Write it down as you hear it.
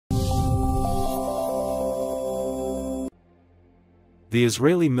The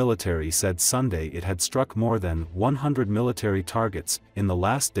Israeli military said Sunday it had struck more than 100 military targets in the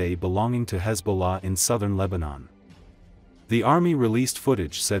last day belonging to Hezbollah in southern Lebanon. The army released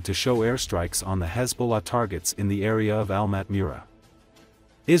footage said to show airstrikes on the Hezbollah targets in the area of Al-Matmura.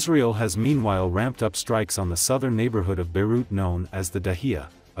 Israel has meanwhile ramped up strikes on the southern neighborhood of Beirut known as the Dahiyeh,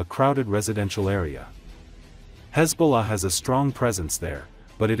 a crowded residential area. Hezbollah has a strong presence there,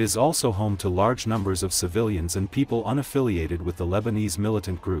 but it is also home to large numbers of civilians and people unaffiliated with the Lebanese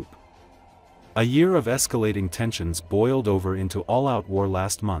militant group. A year of escalating tensions boiled over into all-out war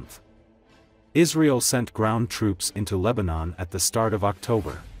last month. Israel sent ground troops into Lebanon at the start of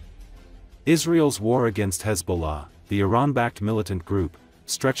October. Israel's war against Hezbollah, the Iran-backed militant group,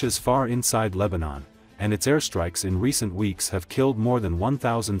 stretches far inside Lebanon, and its airstrikes in recent weeks have killed more than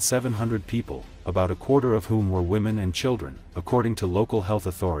 1,700 people, about a quarter of whom were women and children, according to local health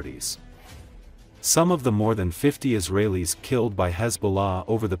authorities. Some of the more than 50 Israelis killed by Hezbollah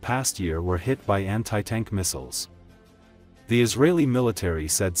over the past year were hit by anti-tank missiles. The Israeli military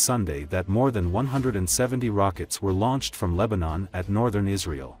said Sunday that more than 170 rockets were launched from Lebanon at northern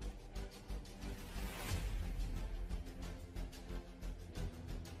Israel.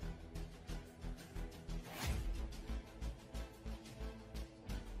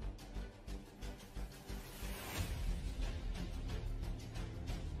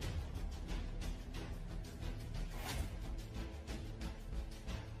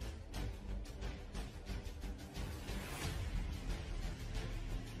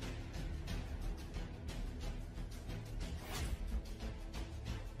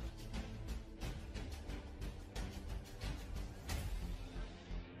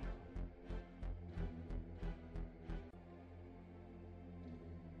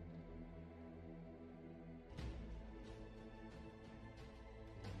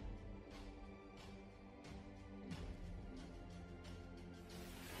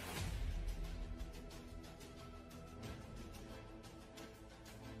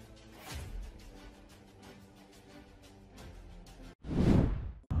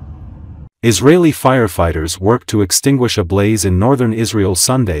 Israeli firefighters worked to extinguish a blaze in northern Israel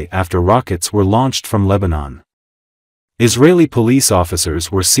Sunday after rockets were launched from Lebanon. Israeli police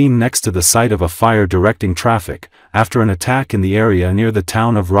officers were seen next to the site of a fire directing traffic, after an attack in the area near the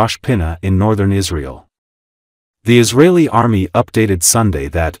town of Rosh Pinna in northern Israel. The Israeli army updated Sunday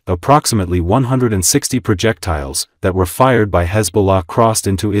that approximately 160 projectiles that were fired by Hezbollah crossed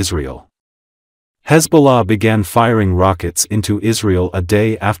into Israel. Hezbollah began firing rockets into Israel a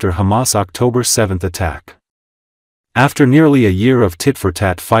day after Hamas' October 7 attack. After nearly a year of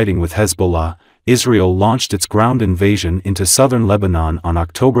tit-for-tat fighting with Hezbollah, Israel launched its ground invasion into southern Lebanon on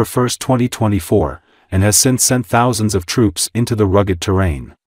October 1, 2024, and has since sent thousands of troops into the rugged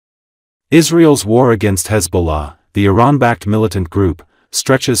terrain. Israel's war against Hezbollah, the Iran-backed militant group,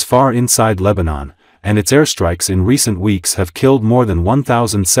 stretches far inside Lebanon, and its airstrikes in recent weeks have killed more than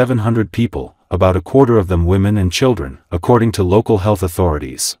 1,700 people, about a quarter of them women and children, according to local health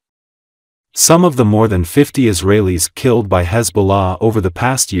authorities. Some of the more than 50 Israelis killed by Hezbollah over the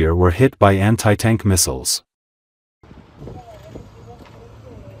past year were hit by anti-tank missiles.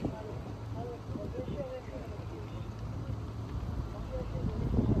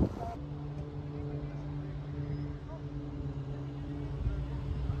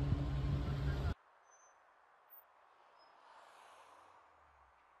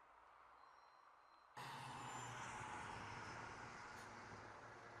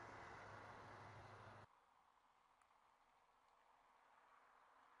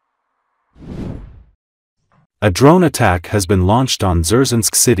 A drone attack has been launched on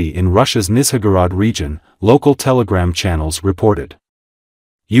Zelenski city in Russia's Nizhegorod region, local Telegram channels reported.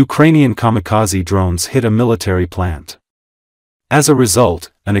 Ukrainian kamikaze drones hit a military plant. As a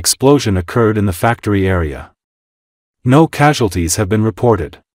result, an explosion occurred in the factory area. No casualties have been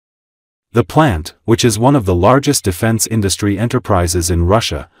reported. The plant, which is one of the largest defense industry enterprises in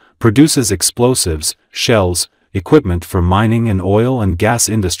Russia, produces explosives, shells, equipment for mining and oil and gas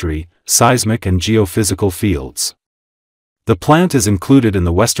industry, seismic and geophysical fields. The plant is included in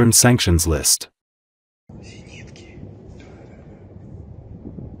the Western sanctions list.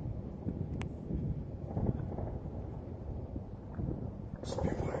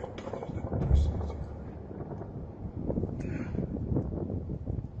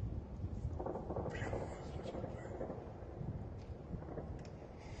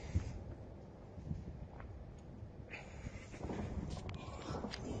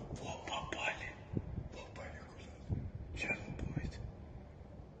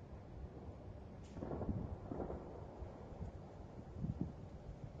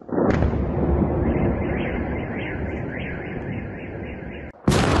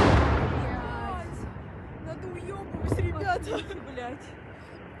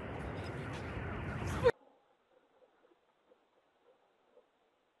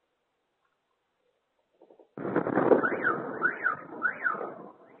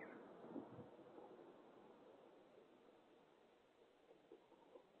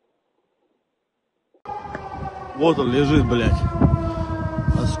 Вот он лежит, блядь.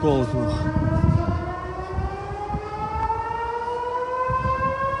 Осколок.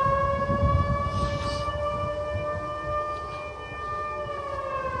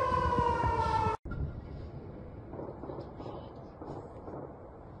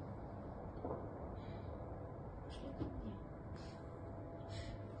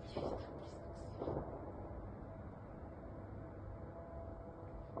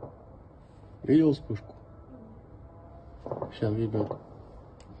 Видел вспышку? Сейчас видно.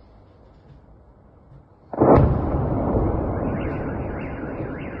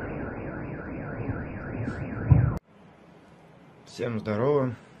 Всем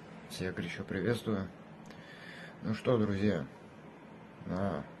здорово, всех еще приветствую. Ну что, друзья,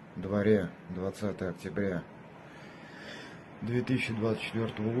 на дворе 20 октября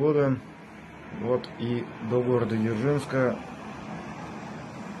 2024 года. Вот и до города Дзержинска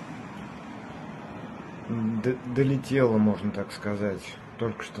долетело, можно так сказать.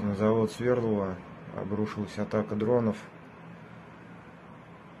 Только что на завод Свердлова обрушилась атака дронов.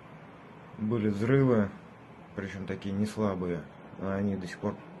 Были взрывы, причем такие не слабые. Они до сих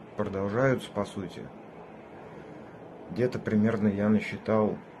пор продолжаются, по сути. Где-то примерно я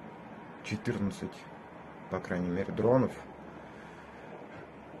насчитал 14, по крайней мере, дронов.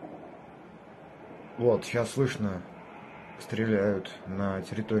 Вот, сейчас слышно, стреляют на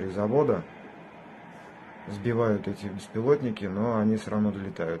территории завода. Сбивают эти беспилотники, но они все равно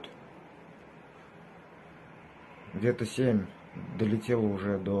долетают. Где-то 7 долетело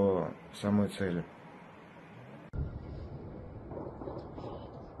уже до самой цели.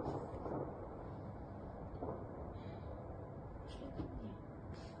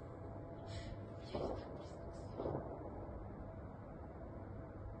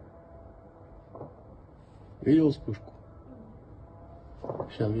 Видел вспышку?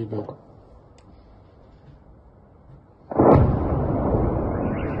 Сейчас видно.